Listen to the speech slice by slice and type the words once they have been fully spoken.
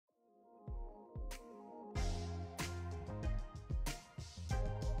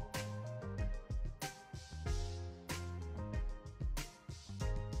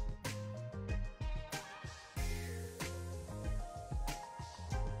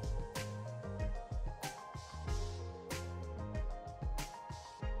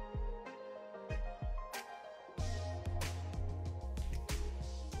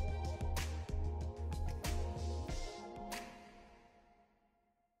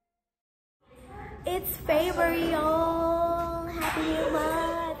It's February, y'all. Happy new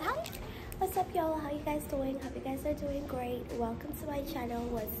month. Hi. What's up, y'all? How you guys doing? Hope you guys are doing great. Welcome to my channel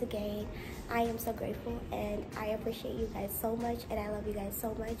once again. I am so grateful and I appreciate you guys so much, and I love you guys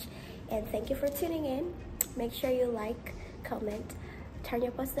so much. And thank you for tuning in. Make sure you like, comment, turn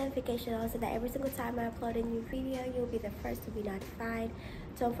your post notification on so that every single time I upload a new video, you'll be the first to be notified.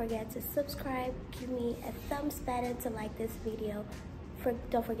 Don't forget to subscribe. Give me a thumbs button to like this video.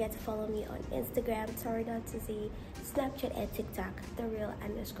 Don't forget to follow me on Instagram, Torrie.tz, Snapchat, and TikTok,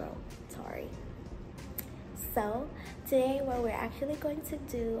 @TheReal_Torrie. So today what we're actually going to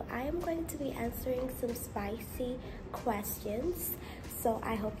do, I am going to be answering some spicy questions. So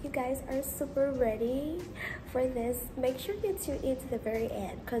I hope you guys are super ready for this. Make sure you tune in to the very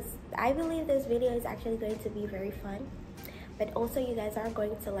end, because I believe this video is actually going to be very fun. But also you guys are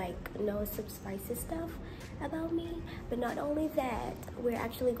going to know some spicy stuff about me. But not only that, we're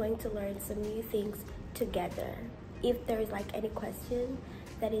actually going to learn some new things together. If there's any question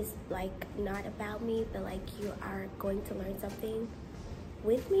that is not about me, but you are going to learn something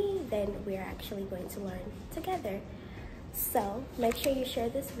with me, then we're actually going to learn together. So make sure you share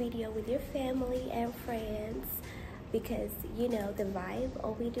this video with your family and friends, because you know the vibe.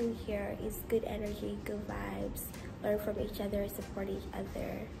 All we do here is good energy, good vibes, learn from each other, support each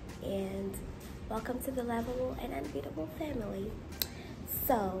other, and welcome to the lovable and unbeatable family.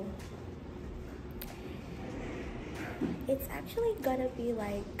 So it's actually gonna be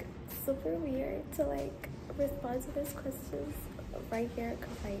super weird to respond to these questions right here,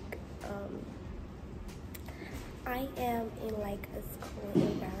 because I am in a school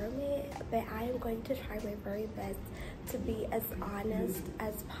environment, but I am going to try my very best to be as honest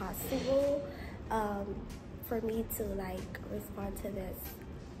as possible for me to respond to these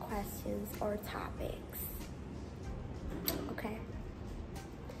questions or topics. Okay,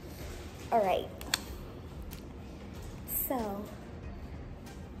 all right. So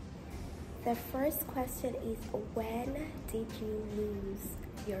the first question is, when did you lose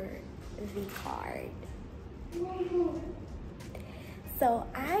your V card? So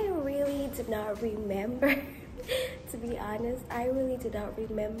I really do not remember. To be honest, I really do not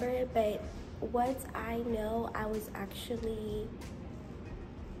remember, but what I know, I was actually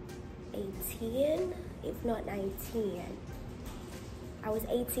 18, if not 19. I was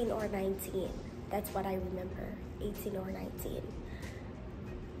 18 or 19. That's what I remember, 18 or 19.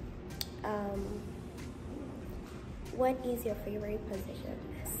 What is your favorite position?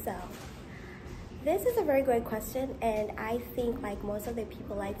 So this is a very great question, and I think most of the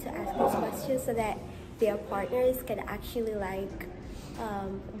people like to ask this question so that their partners can actually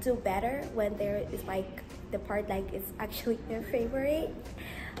do better when there is the part it's actually their favorite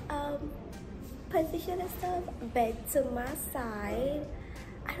position and stuff. But to my side,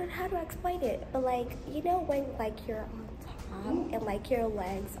 I don't know how to explain it, but you know when you're on top and your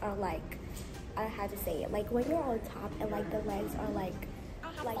legs are I don't know how to say it, when you're on top and the legs are when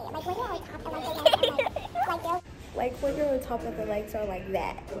you're on top and the legs are like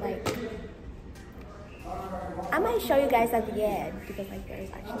that. I might show you guys at the end, because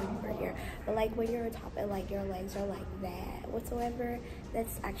there's actually more here, but when you're on top and your legs are like that whatsoever,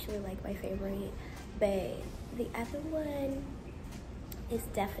 that's actually my favorite. But the other one is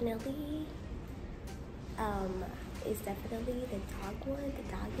definitely the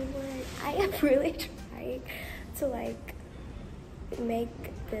doggy one. I am really trying to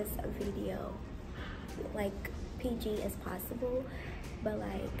make this video PG as possible, but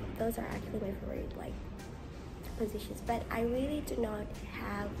those are actually my favorite positions. But I really do not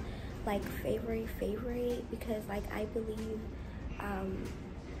have favorite, because I believe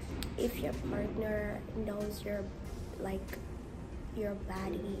if your partner knows your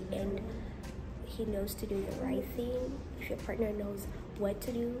body and he knows to do the right thing, if your partner knows what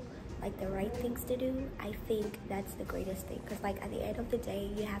to do, the right things to do, I think that's the greatest thing. Because at the end of the day,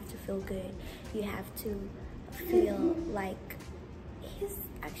 you have to feel good. You have to feel he's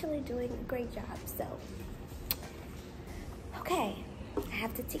actually doing a great job. So okay, I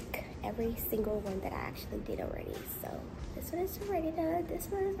have to tick every single one that I actually did already. So this one is already done, this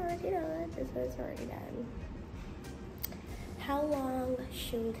one is already done, this one is already done. How long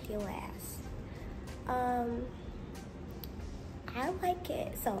should he last? I like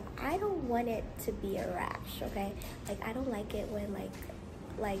it, so I don't want it to be a rush, okay? I don't like it when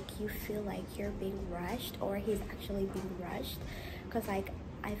you feel you're being rushed, or he's actually being rushed, because I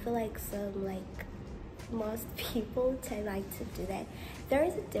feel some most people tend to do that. There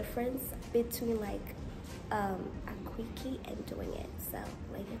is a difference between a quickie and doing it. So a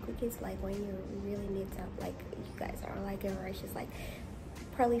quickie is when you really need to you guys are in a rush. It's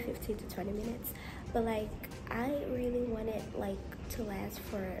probably 15 to 20 minutes. But like I really want it like to last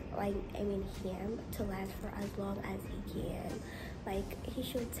for like, I mean him to last for as long as he can. Like he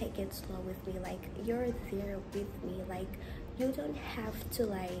should take it slow with me. Like you're there with me. Like you don't have to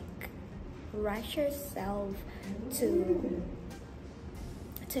like rush yourself to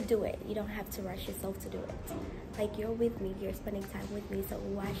do it. You don't have to rush yourself to do it. Like you're with me, you're spending time with me, so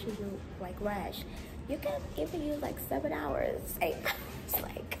why should you like rush? You can even use like 7 hours, 8 hours.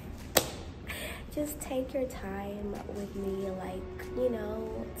 Like just take your time with me. Like, you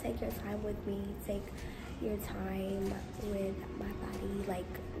know, take your time with me, take your time with my body. Like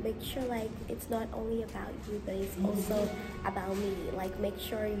make sure like it's not only about you, but it's also about me. Like make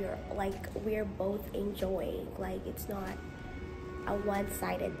sure you're like we're both enjoying. Like it's not a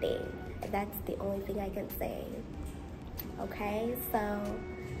one-sided thing. That's the only thing I can say. Okay, so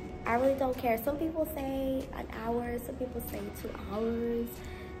I really don't care. Some people say an hour, some people say 2 hours,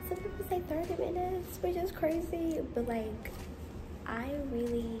 some people say 30 minutes, which is crazy. But like I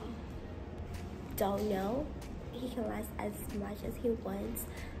really don't know. He can last as much as he wants,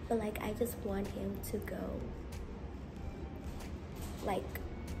 but like I just want him to go like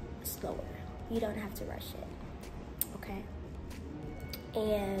slower. You don't have to rush it, okay?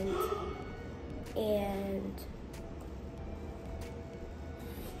 And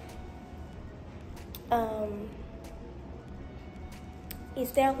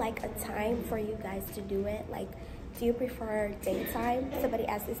is there like a time for you guys to do it? Like, do you prefer daytime? Somebody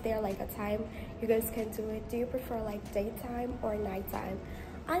asked, is there like a time you guys can do it? Do you prefer like daytime or nighttime?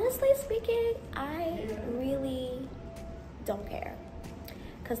 Honestly speaking, I really don't care,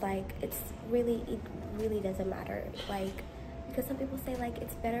 because like it really doesn't matter. Like, because some people say like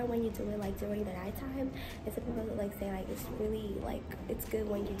it's better when you do it like during the nighttime, and some people like say like it's really like it's good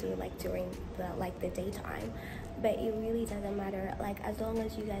when you do it like during the daytime. But it really doesn't matter. Like as long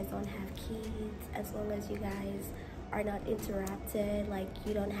as you guys don't have kids, as long as you guys are not interrupted, like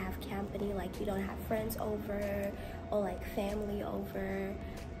you don't have company, like you don't have friends over or like family over,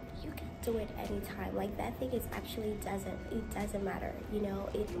 you can do it anytime. Like that thing is actually doesn't matter, you know.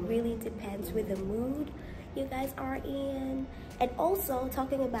 It really depends with the mood you guys are in. And also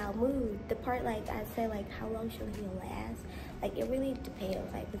talking about mood, the part like I said like how long should he last, like it really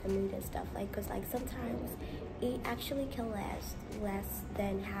depends like with the mood and stuff. Like because like sometimes it actually can last less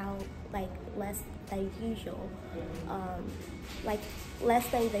than usual, like less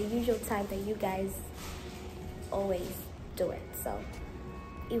than the usual time that you guys always do it. So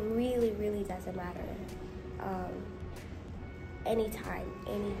it really doesn't matter. Anytime,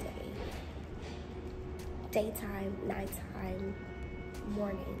 any day, daytime, nighttime,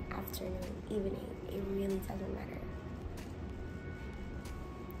 morning, afternoon, evening, it really doesn't matter.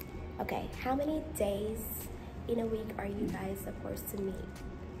 Okay, how many days in a week are you guys supposed to meet?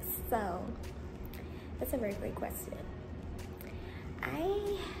 So that's a very great question.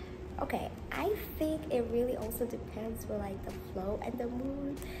 I think it really also depends with like the flow and the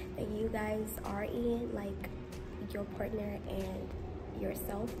mood that you guys are in, like your partner and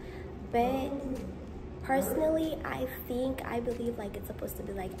yourself. But personally, I believe like it's supposed to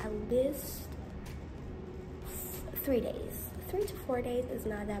be like at least 3 days. 3 to 4 days is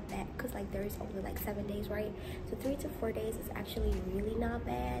not that bad, because like there is only like 7 days, right? So 3 to 4 days is actually really not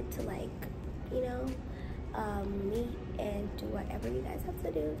bad to like, you know, meet and do whatever you guys have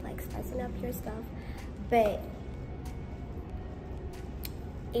to do, like spicing up your stuff. But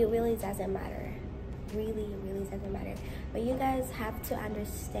it really doesn't matter. Really doesn't matter. But you guys have to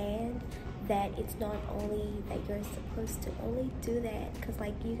understand that it's not only that you're supposed to only do that, because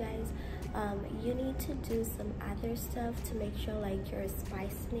like you guys you need to do some other stuff to make sure like you're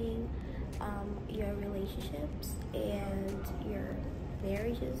spicing your relationships and your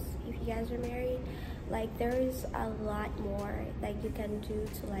marriages if you guys are married. Like there is a lot more that you can do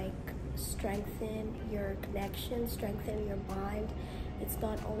to like strengthen your connection, strengthen your bond. It's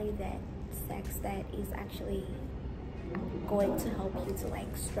not only that sex that is actually going to help you to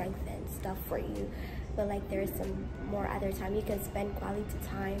like strengthen stuff for you, but like there's some more other time you can spend quality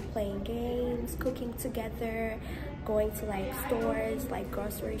time playing games, cooking together, going to like stores, like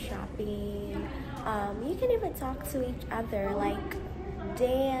grocery shopping. You can even talk to each other, like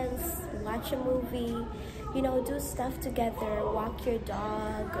dance, watch a movie, you know, do stuff together, walk your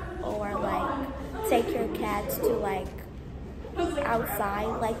dog, or like take your cats to like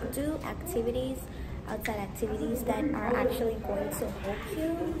outside, like do activities, outside activities that are actually going to help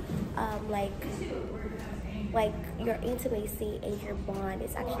you, like your intimacy and your bond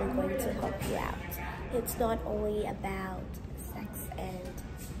is actually going to help you out. It's not only about sex and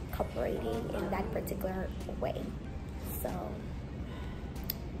cooperating in that particular way. So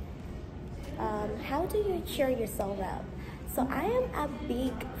how do you cheer yourself up? So I am a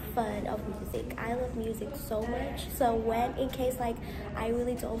big fan of music. I love music so much. So when in case like I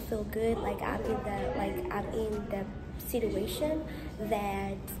really don't feel good, like I'm in the situation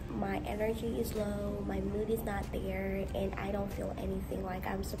that my energy is low, my mood is not there, and I don't feel anything, like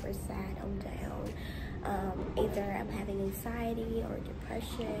I'm super sad, I'm down, either I'm having anxiety or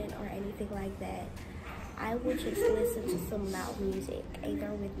depression or anything like that, I would just listen to some loud music,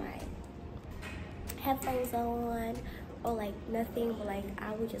 either with my headphones on or like nothing, but like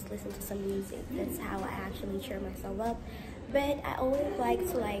I would just listen to some music. That's how I actually cheer myself up. But I always like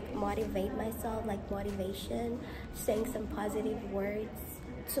to like motivate myself, like motivation, saying some positive words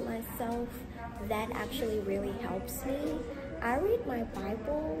to myself. That actually really helps me. I read my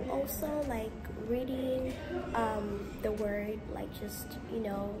Bible also, like reading the word, like just, you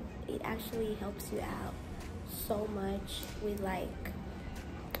know, it actually helps you out so much with like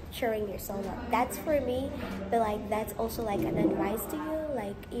cheering yourself up. That's for me, but like that's also like an advice to you.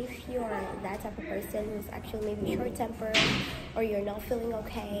 Like if you're that type of person who's actually maybe short-tempered, or you're not feeling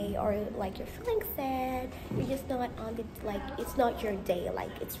okay, or like you're feeling sad, you're just not on the, like it's not your day,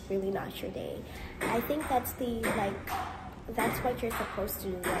 like it's really not your day, I think that's the like that's what you're supposed to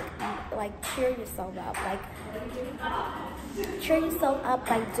do, like cheer yourself up, like cheer yourself up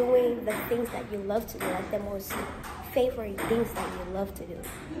by doing the things that you love to do, like the most favorite things that you love to do.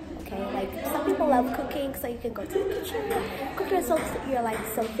 Okay, like some people love cooking, so you can go to the kitchen, cook yourself your like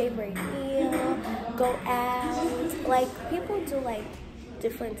some favorite meal, go out, like people do like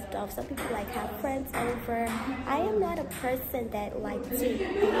different stuff. Some people like have friends over. I am not a person that like to be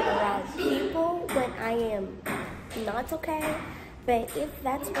around people when I am not okay, but if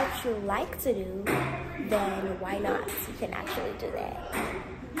that's what you like to do, then why not? You can actually do that.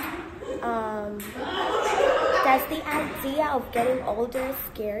 Does the idea of getting older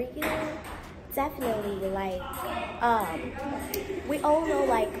scare you? Definitely. Like we all know,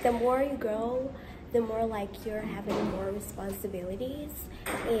 like the more you grow, the more like you're having more responsibilities,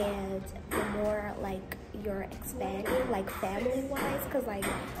 and the more like you're expanding, like family wise, because like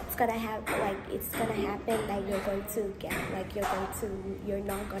it's gonna happen that you're going to get like you're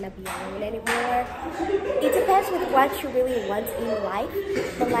not gonna be alone anymore. It depends with what you really want in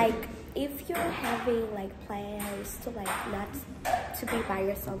life, but like if you're having like plans to like not to be by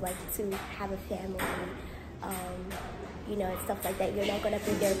yourself, like to have a family, you know, and stuff like that, you're not gonna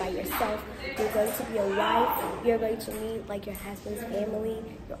be there by yourself. You're going to be a wife. You're going to meet like your husband's family.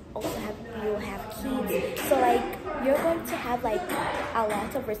 You'll have kids. So like you're going to have like a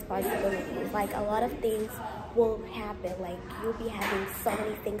lot of responsibilities. Like a lot of things will happen. Like you'll be having so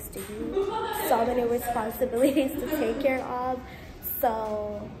many things to do, so many responsibilities to take care of.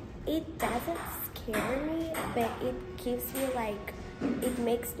 So it doesn't scare me, but it gives me like, it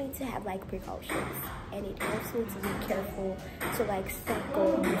makes me to have like precautions, and it helps me to be careful, to like set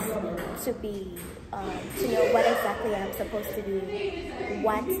goals, to be to know what exactly I'm supposed to do,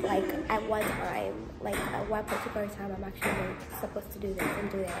 what like at what time, like at what particular time I'm actually supposed to do this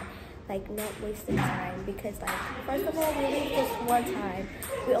and do that. Like not wasting time, because like first of all, we live just one time,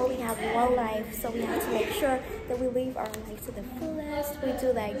 we only have one life, so we have to make sure that we live our life to the fullest. We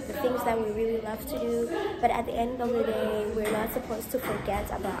do like the things that we really love to do, but at the end of the day, we're not supposed to forget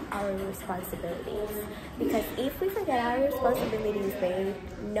about our responsibilities, because if we forget our responsibilities, babe,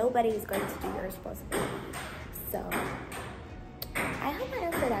 nobody is going to do your responsibilities. So I hope I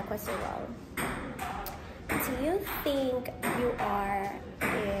answered that question well. Do you think you are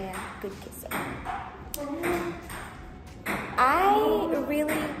a good kisser? I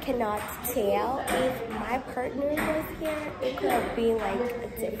really cannot tell. If my partner was here, it could have been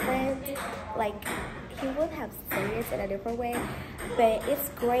like different. Like he would have said it in a different way. But it's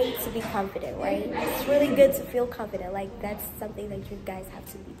great to be confident, right? It's really good to feel confident. Like that's something that you guys have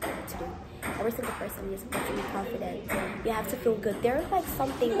to be able to do. Every single person is supposed to be confident. You have to feel good. There's like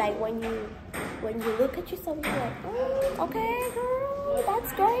something like when you look at yourself, you're like, oh, okay, girl,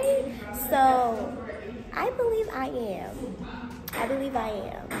 that's great. So I believe I am.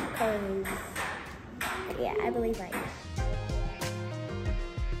 Because, yeah, I believe I am.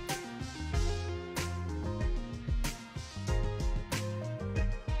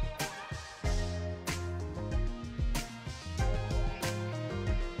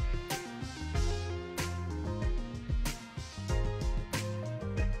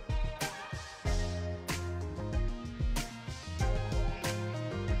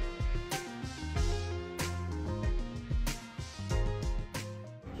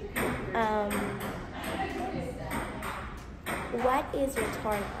 What is your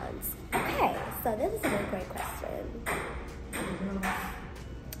turn-ons? Okay, so this is a very great question.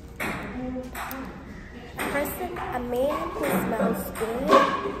 A man who smells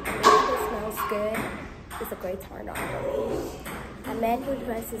good is a great turn on for me. A man who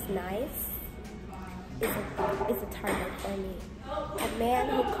dresses nice is a turn on for me. A man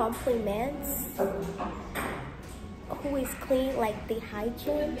who compliments, who is clean, like the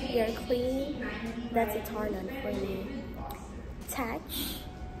hygiene, you're clean, that's a turn on for me. Touch,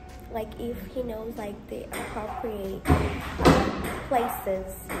 like if he knows like the appropriate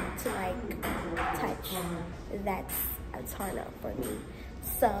places to like touch, that's a turn on for me.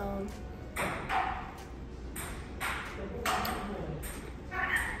 So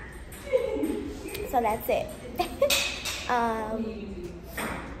that's it.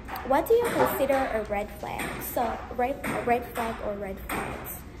 What do you consider a red flag? So a red flag or red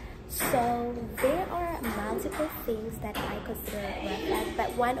flags. So there are multiple things that I consider a red flag,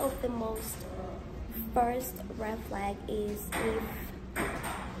 but one of the first red flag is if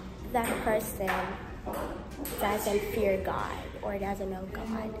that person doesn't fear God or doesn't know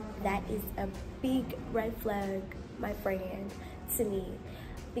God. That is a big red flag, my friend, to me.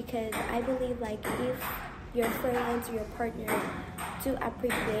 Because I believe like if your friends, your partner do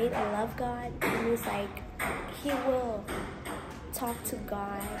appreciate and love God, it means like he will talk to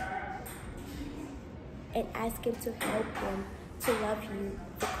God and ask him to help him to love you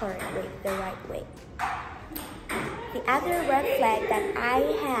the correct way, the right way. The other red flag that I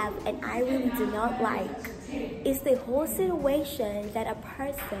have and I really do not like is the whole situation that a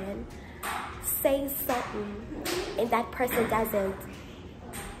person says something and that person doesn't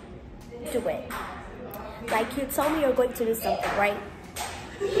do it. Like you told me you're going to do something, right?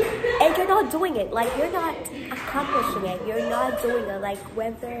 And you're not doing it. Like you're not accomplishing it. You're not doing it. Like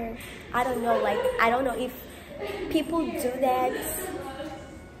whether, I don't know, like I don't know if people do that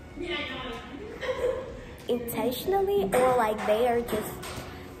intentionally or like they are just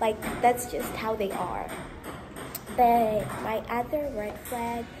like that's just how they are. But my other red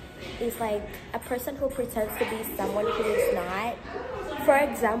flag is like a person who pretends to be someone who is not. For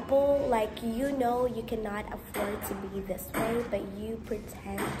example, like you know you cannot afford to be this way, but you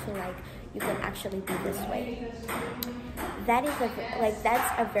pretend to like you can actually be this way. That is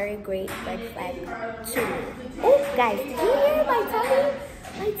that's a very great red flag to me. Oh guys, did you hear my tummy?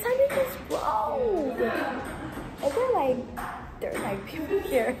 My tummy just broke. And there are like people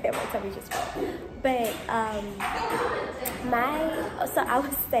here and my tummy just broke. But so I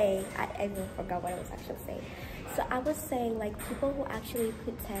was saying, I forgot what I was actually saying. So I was saying like people who actually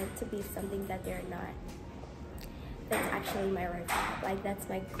pretend to be something that they're not, that's actually my red flag. Like that's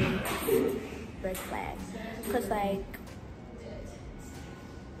my greatest red flag. Cause like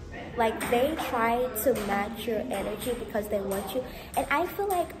they try to match your energy because they want you. And I feel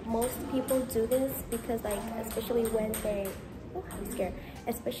like most people do this because like, especially when they, oh, I'm scared.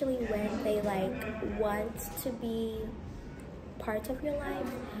 Especially when they like want to be part of your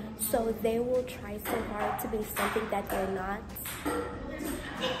life, so they will try so hard to be something that they're not.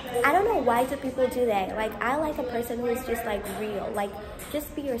 I don't know why do people do that. Like I like a person who is just like real, like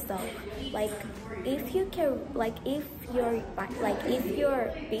just be yourself. Like if you can, like if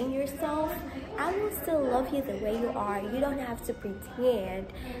you're being yourself, I will still love you the way you are. You don't have to pretend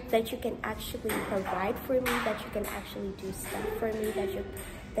that you can actually provide for me, that you can actually do stuff for me,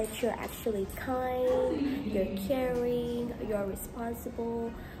 that you're actually kind, you're caring, you're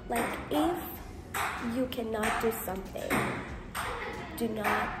responsible. Like if you cannot do something, do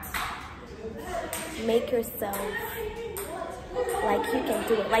not make yourself like you can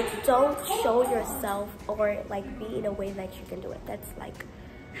do it. Like don't show yourself or like be in a way that you can do it.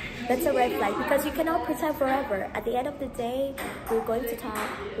 That's a red flag because you cannot pretend forever. At the end of the day, we're going to talk,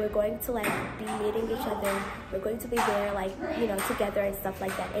 we're going to like be meeting each other, we're going to be there like, you know, together and stuff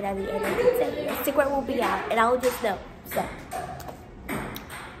like that. And at the end of the day, your secret will be out and I'll just know. So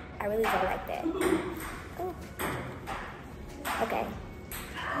I really don't like that. Oh. Okay.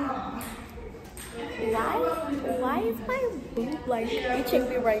 Why is my boob like reaching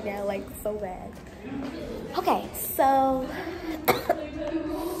me right now like so bad? Okay, so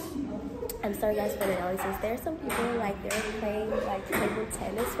I'm sorry guys for the noises. There are some people like they're playing like table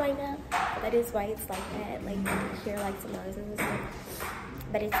tennis right now. That is why it's like that. Like you hear like some noises and stuff.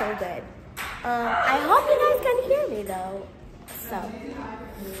 But it's so good. I hope you guys can hear me though. So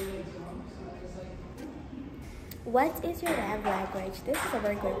what is your love language? This is a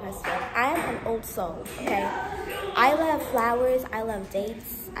very good question. I am an old soul, okay? I love flowers, I love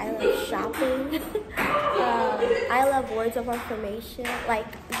dates, I love shopping, I love words of affirmation, like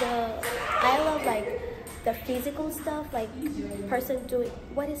I love like the physical stuff, like person doing,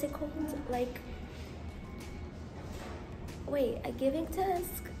 what is it called? Like, wait, a giving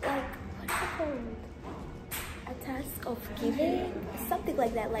task? Like, what a task of giving, something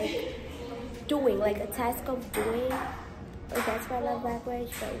like that, like doing, like a task of doing. Like that's my love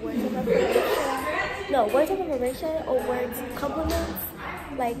language. But words of affirmation, no, words of affirmation or words compliments,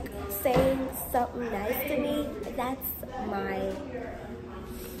 like saying something nice to me, that's my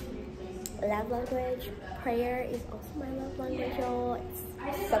love language. Prayer is also my love language, y'all.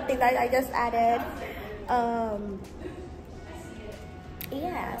 It's something that I just added.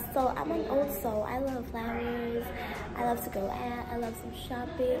 Yeah, so I'm an old soul. I love flowers. I love to go out. I love some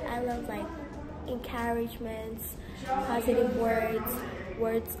shopping. I love like encouragements, positive words,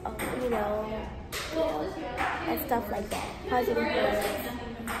 words of, you know, and stuff like that. Positive words.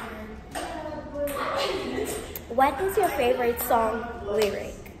 What is your favorite song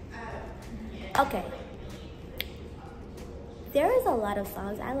lyric? Okay. There is a lot of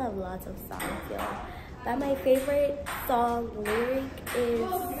songs. I love lots of songs, y'all. But my favorite song lyric is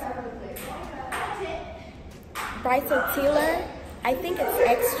Bryson Tiller. I think it's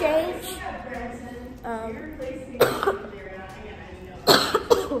Exchange.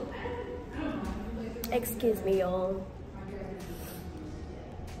 Excuse me, y'all.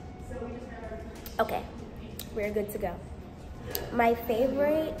 Okay, we're good to go. My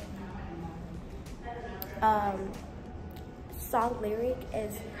favorite song lyric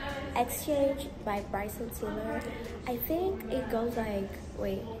is Exchange by Bryson Tiller. I think it goes like,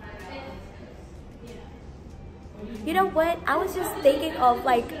 wait. You know what? I was just thinking of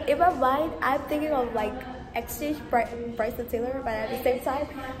like, in my mind, I'm thinking of like Exchange Bryson Tiller, but at the same time,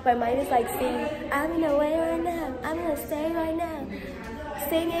 my mind is like singing, I'm in a way right now, I'm gonna stay right now,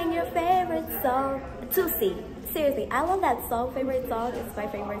 singing your favorite song, 2C. Seriously, I love that song. Favorite song is my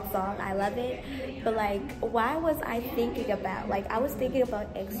favorite song. I love it. But like, why was I thinking about, like, I was thinking about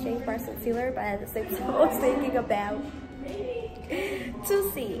Exchange Bryson Tiller, but at the same time, I was thinking about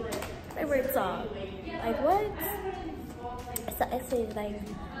 2C. Favorite song. Like, what? So Exchange, like,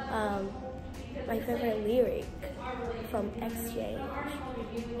 my favorite lyric from Exchange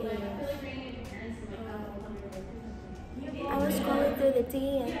is, I was scrolling through the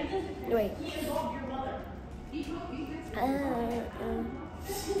DM. Wait.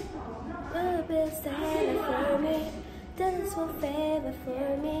 Will be standing for me, done this for favor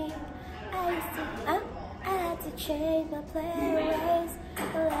for me. I had to change my playlist, a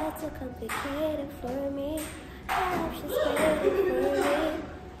lot too complicated for me. I hope she's waiting for me.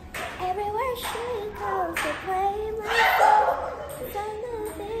 Everywhere she goes to play my song, cause I know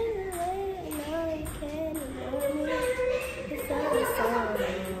things the way I know you can't ignore me. It's always so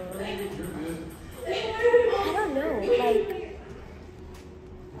I don't know, like,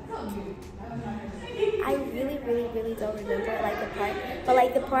 I really don't remember like the part, but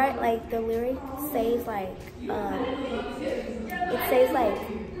like the part, like the lyric says like, it says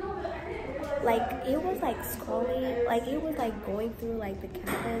like it was like scrolling, like it was like going through like the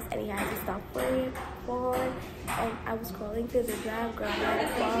campus and he had to stop for it, and I was scrolling through the ground, girl, and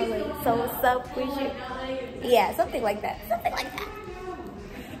falling, so what's up with you? Yeah, something like that.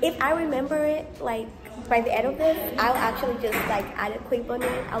 If I remember it, like, by the end of this, I'll actually just, like, add a clip on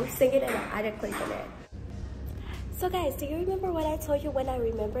it. I'll sing it and I'll add a clip on it. So, guys, do you remember what I told you when I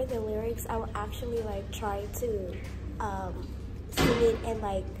remember the lyrics? I will actually, like, try to sing it and,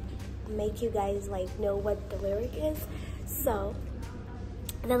 like, make you guys, like, know what the lyric is. So,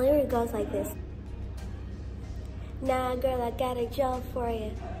 the lyric goes like this. Nah, girl, I got a job for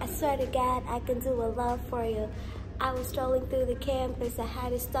you. I swear to God, I can do a lot for you. I was strolling through the campus, I had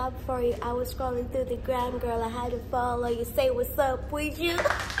to stop for you. I was scrolling through the ground, girl, I had to follow you. Say what's up with you.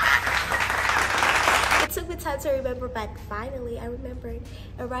 It took me time to remember, but finally I remembered.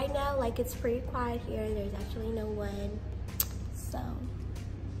 And right now, like, it's pretty quiet here. There's actually no one. So,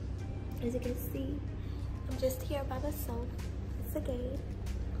 as you can see, I'm just here by myself. It's okay.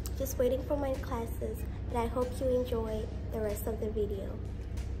 Just waiting for my classes. And I hope you enjoy the rest of the video.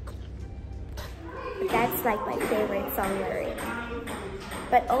 That's like my favorite song lyric.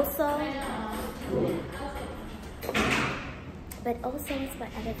 But also it's my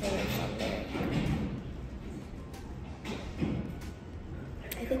other favorite song lyric.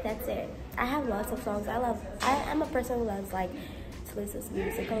 I think that's it. I have lots of songs. I'm a person who loves like to listen to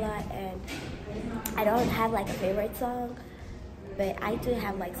music a lot, and I don't have like a favorite song, but I do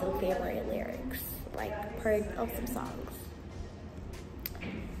have like some favorite lyrics, like part of some songs.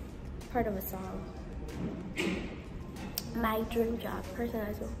 Part of a song. My dream job,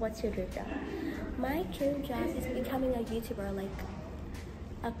 personalized. What's your dream job? My dream job is becoming a YouTuber,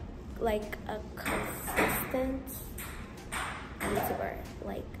 like a consistent YouTuber.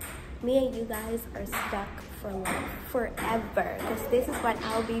 Like, me and you guys are stuck for life, forever, because this is what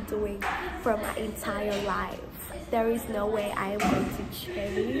I'll be doing for my entire life. There is no way I am going to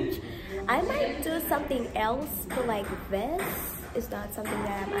change. I might do something else, but like this is not something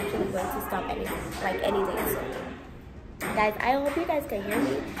that I'm actually going to stop anything soon. Guys, I hope you guys can hear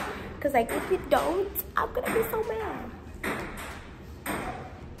me, because like if you don't, I'm gonna be so mad.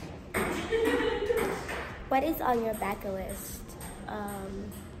 What is on your bucket list?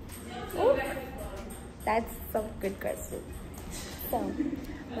 Oh, that's some good question. So,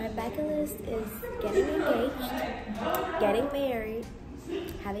 my bucket list is getting engaged, getting married,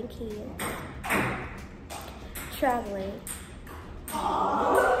 having kids, traveling,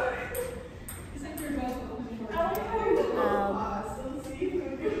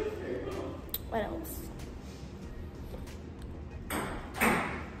 what else?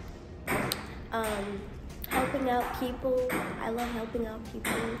 Helping out people. I love helping out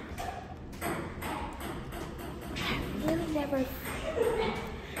people. I've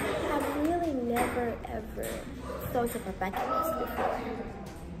really never ever thought of a bucket list before.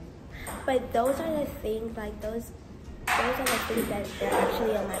 But those are the things, like those are the things that are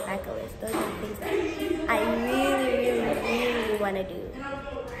actually on my bucket list. Those are the things that I really want to do.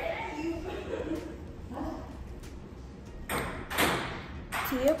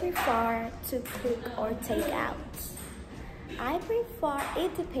 Do you prefer to cook or take out? I prefer,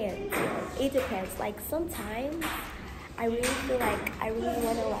 it depends. It depends. Like sometimes I really feel like I really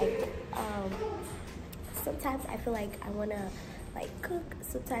want to sometimes I feel like I want to like cook.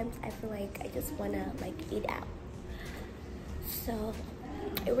 Sometimes I feel like I just want to like eat out. So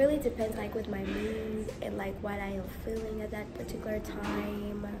it really depends like with my mood and like what I am feeling at that particular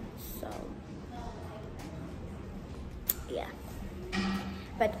time. So yeah.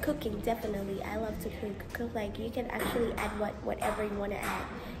 But cooking, definitely, I love to cook. Like you can actually add whatever you want to add.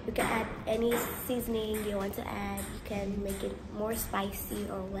 You can add any seasoning you want to add. You can make it more spicy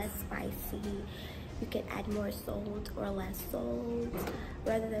or less spicy. You can add more salt or less salt,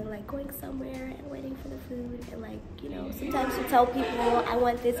 rather than like going somewhere and waiting for the food. And like, you know, sometimes you tell people I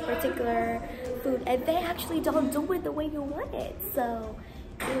want this particular food and they actually don't do it the way you want it. So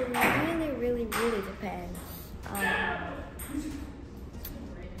it really depends.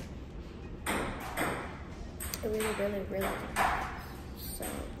 It really depends. So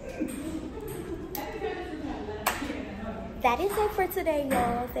that is it for today,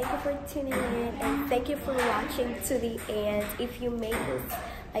 y'all. Thank you for tuning in and thank you for watching to the end. If you made this,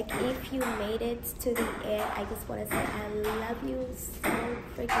 if you made it to the end, I just want to say I love you so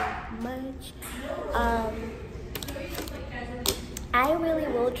freaking much. I really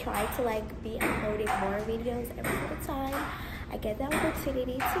will try to like be uploading more videos every single time I get the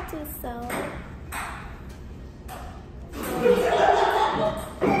opportunity to do so.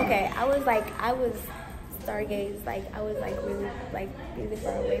 Okay, I was stargaze, like I was like really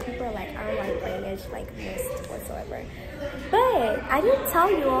far away. People are like, I don't like Spanish, like missed whatsoever. But I didn't tell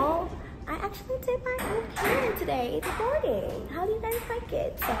you all, I actually did my own hair today. It's morning. How do you guys like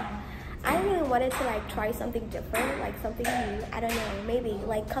it? So I really wanted to like try something different, like something new. I don't know, maybe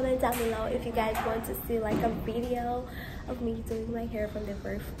like comment down below if you guys want to see like a video of me doing my hair from the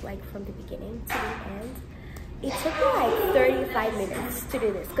from the beginning to the end. It took me like 35 minutes to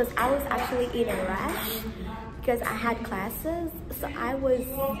do this because I was actually in a rush because I had classes. So I don't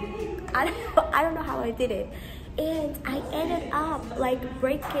know how I did it. And I ended up like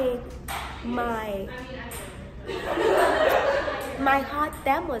breaking my hot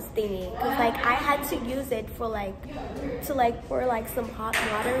thermos thingy because like I had to use it for for some hot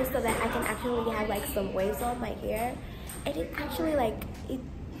water so that I can actually have like some waves on my hair. And it actually like it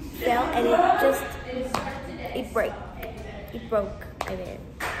fell and it broke, I mean.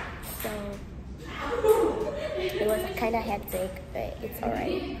 So it was kind of hectic, but it's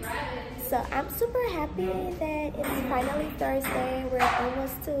alright. So I'm super happy that it's finally Thursday. We're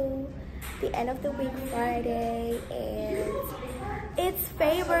almost to the end of the week, Friday, and it's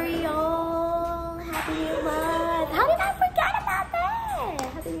February, y'all. Happy New Month. How did I forget about that?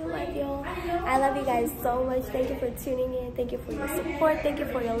 Happy New Month, y'all. I love you guys so much. Thank you for tuning in. Thank you for your support. Thank you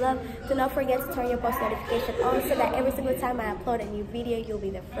for your love. Do not forget to turn your post notification on so that every single time I upload a new video, you'll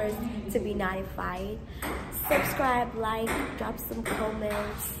be the first to be notified. Subscribe, like, drop some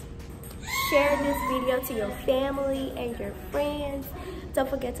comments. Share this video to your family and your friends. Don't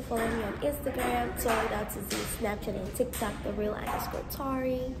forget to follow me on Instagram, Tori.Z, Snapchat, and TikTok,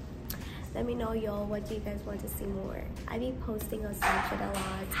 @Torrie. Let me know, y'all, what do you guys want to see more. I be posting on Snapchat a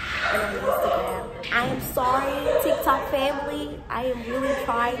lot and on Instagram. I am sorry, TikTok family. I am really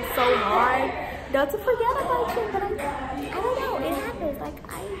trying so hard not to forget about you, but I don't know. It happens. Like,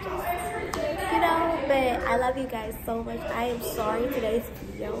 I just, you know, but But I love you guys so much. I am sorry today's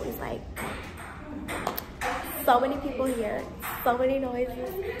video is like so many people here, so many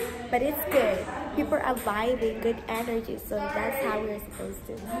noises, but it's good. People are vibing, good energy, so that's how we're supposed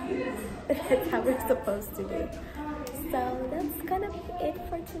to. That's how we're supposed to do. So that's gonna be it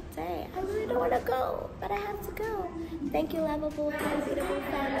for today. I really don't want to go, but I have to go. Thank you, lovable, beautiful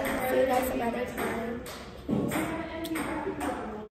family. See you guys some other time. Peace.